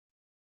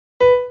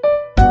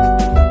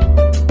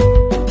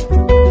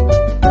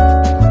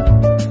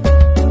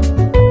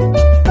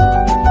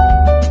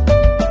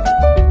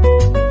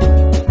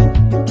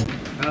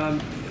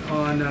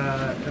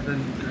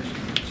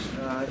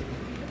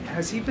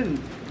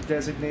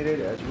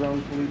designated as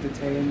wrongfully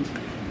detained?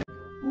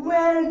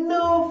 Well,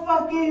 no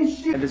fucking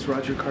shit. And is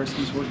Roger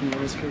Karstens working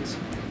on this case?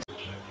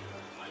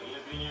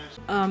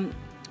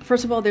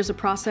 First of all, there's a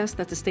process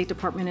that the State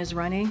Department is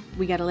running.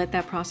 We got to let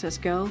that process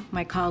go.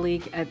 My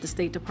colleague at the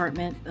State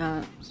Department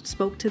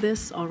spoke to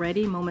this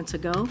already moments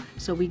ago,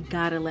 so we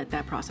got to let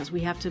that process. We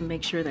have to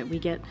make sure that we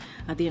get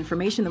the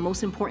information. The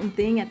most important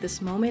thing at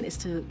this moment is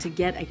to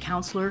get a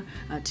counselor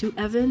to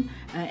Evan,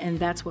 and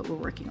that's what we're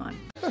working on.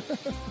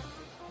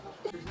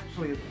 There's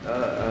actually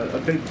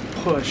a big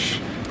push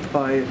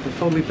by the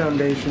Foley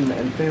Foundation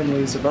and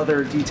families of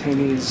other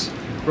detainees,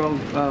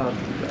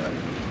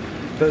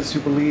 those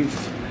who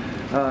believe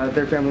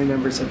their family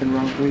members have been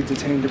wrongfully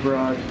detained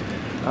abroad,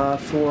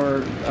 for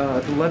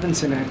the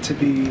Levinson Act to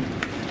be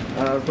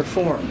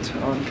reformed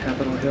on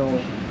Capitol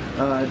Hill,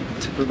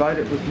 to provide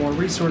it with more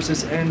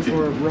resources and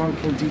for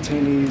wrongful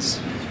detainees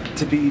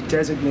to be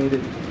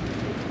designated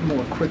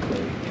more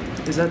quickly.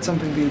 Is that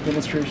something the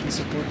administration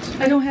supports?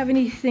 I don't have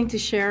anything to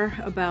share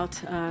about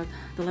the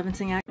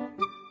Levinson Act. What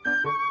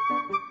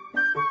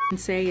I can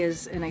say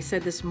is, and I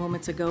said this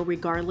moments ago,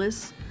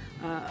 regardless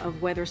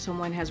of whether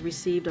someone has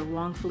received a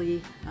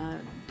wrongfully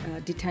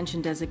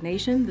detention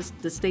designation,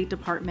 the State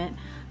Department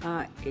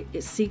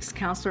it seeks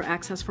counselor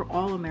access for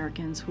all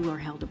Americans who are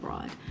held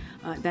abroad.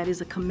 That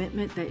is a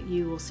commitment that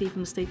you will see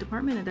from the State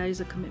Department, and that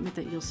is a commitment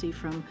that you'll see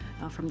from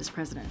this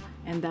president.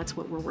 And that's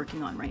what we're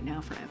working on right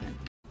now for Evan.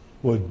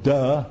 Well,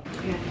 duh.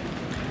 Yeah.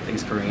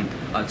 Thanks, Karine.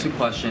 Two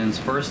questions.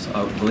 First,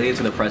 related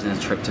to the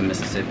president's trip to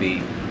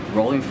Mississippi.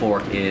 Rolling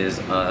Fork is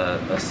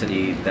a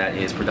city that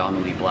is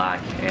predominantly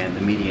black, and the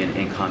median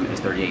income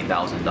is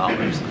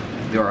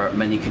 $38,000. There are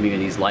many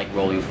communities like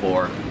Rolling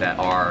Fork that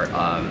are,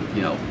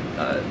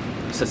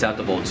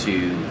 susceptible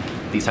to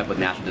these type of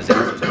natural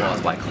disasters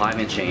caused by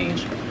climate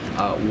change.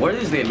 What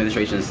does the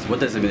administration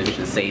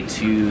say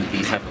to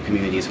these type of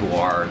communities who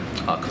are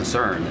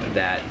concerned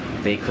that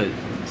they could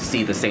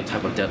see the same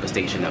type of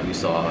devastation that we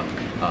saw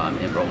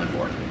in Rolling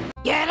Fork?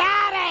 Get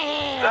out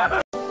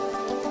of here!